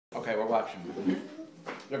Okay, we're watching.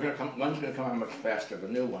 They're gonna come. One's gonna come on much faster. The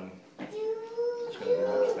new one is gonna be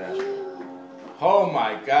much faster. Oh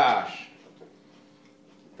my gosh,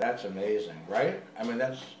 that's amazing, right? I mean,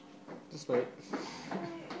 that's Just wait.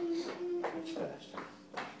 that's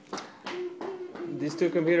fast. These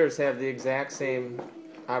two computers have the exact same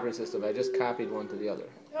operating system. I just copied one to the other.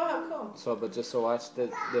 Oh, how cool. So, but just so watch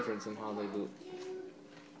the difference in how they boot.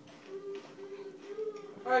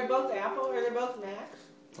 Are they both Apple or are they both Macs?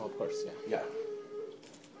 Oh, of course, yeah. Yeah.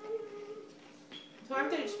 So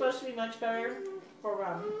aren't they supposed to be much better for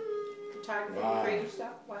photography Wow. and creative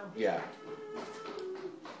stuff? Wow. Yeah.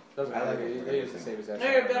 Doesn't I like matter. it. They use the same exact.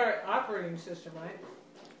 They're a better operating system, right?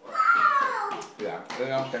 Yeah. They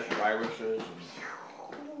don't catch viruses.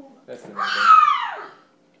 That's the main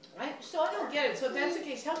thing. So I don't get it. So if that's the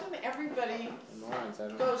case, how come everybody Morons, I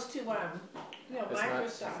don't know. goes to It's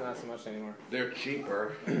Microsoft? not so much anymore. They're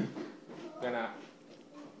cheaper. They're not.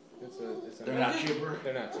 They're not cheaper.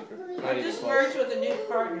 They're not cheaper. Not I even just close. merged with a new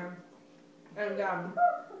partner, and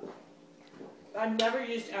I've never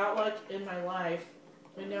used Outlook in my life,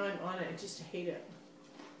 and now I'm on it. I just hate it.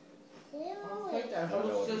 I hate that I don't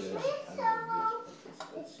know whole what it is. system. I don't know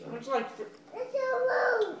what it is. It's like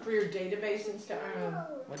for your database and stuff. I don't know.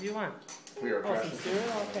 What do you want? For your Oh, some addresses.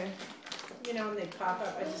 cereal? Okay. You know, when they pop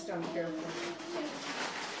up, I just don't care for them.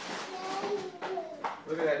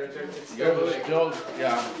 Look at that, Richard. It's still Yours is loading. still,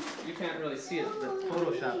 yeah. You can't really see it. The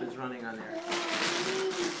Photoshop is running on there.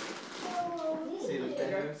 See those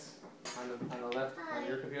menus on the left on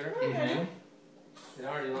your computer? Mm-hmm. It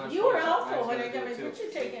already launched. You were Photoshop. helpful Mine's when I gonna got do my it too.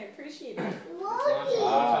 picture taken. I appreciate it. It's launched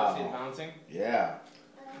Photoshop. See it bouncing? Yeah.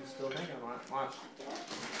 I'm still thinking. Watch.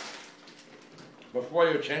 Before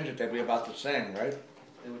you change it, they'd be about the same, right?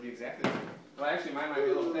 It would be exactly the same. Well, actually, mine might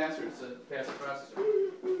be a little faster. It's a faster processor.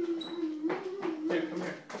 Here, come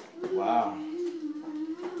here. Wow.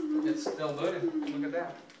 It's still loading. Look at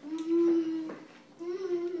that.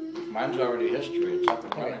 Mine's already history. It's up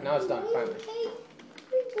and Okay, running. now it's done. Finally.